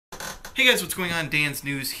Hey guys, what's going on? Danz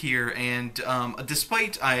Newz here, and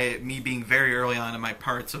despite me being very early on in my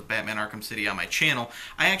parts of Batman Arkham City on my channel,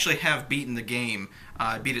 I actually have beaten the game.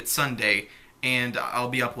 I beat it Sunday, and I'll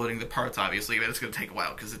be uploading the parts, obviously, but it's going to take a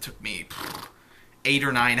while because it took me 8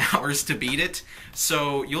 or 9 hours to beat it.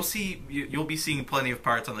 So you'll be seeing plenty of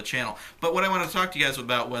parts on the channel. But what I wanted to talk to you guys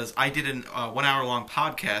about was I did an 1 hour long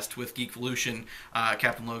podcast with Geekvolution,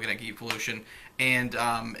 Captain Logan at Geekvolution, and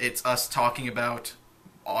it's us talking about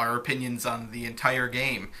our opinions on the entire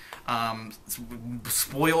game.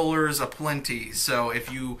 Spoilers aplenty, so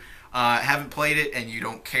if you haven't played it and you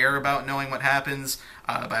don't care about knowing what happens,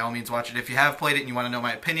 by all means watch it. If you have played it and you want to know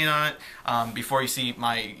my opinion on it, before you see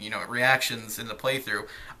my reactions in the playthrough,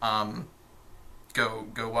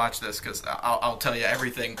 go watch this, because I'll tell you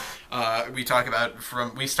everything. We talk about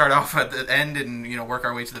we start off at the end and work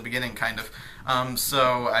our way to the beginning, kind of.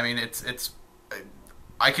 So I mean,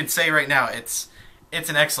 I could say right now it's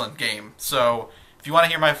an excellent game. So if you want to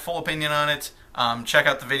hear my full opinion on it, check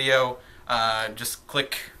out the video. Just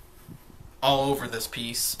click all over this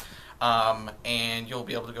piece, and you'll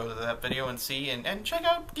be able to go to that video and see and check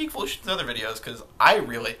out Geekvolution's other videos, because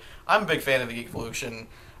I'm a big fan of the Geekvolution.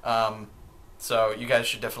 So you guys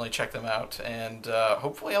should definitely check them out, and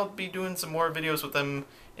hopefully I'll be doing some more videos with them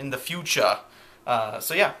in the future.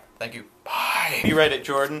 So yeah, thank you. Bye. You read it,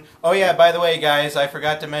 Jordan. Oh yeah, by the way, guys, I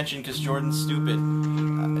forgot to mention, because Jordan's stupid.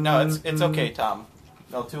 No, it's okay, Tom.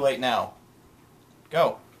 No, too late now.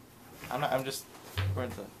 Go. I'm just...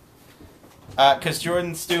 Because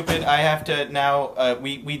Jordan's stupid, I have to now...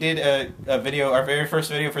 we did a video, our very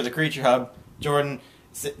first video for the Creature Hub. Jordan,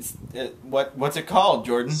 what's it called,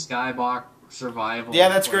 Jordan? Skybox Survival. Yeah,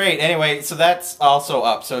 that's great. Anyway, so that's also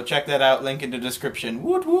up. So check that out, link in the description.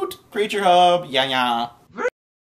 Woot woot, Creature Hub, yeah.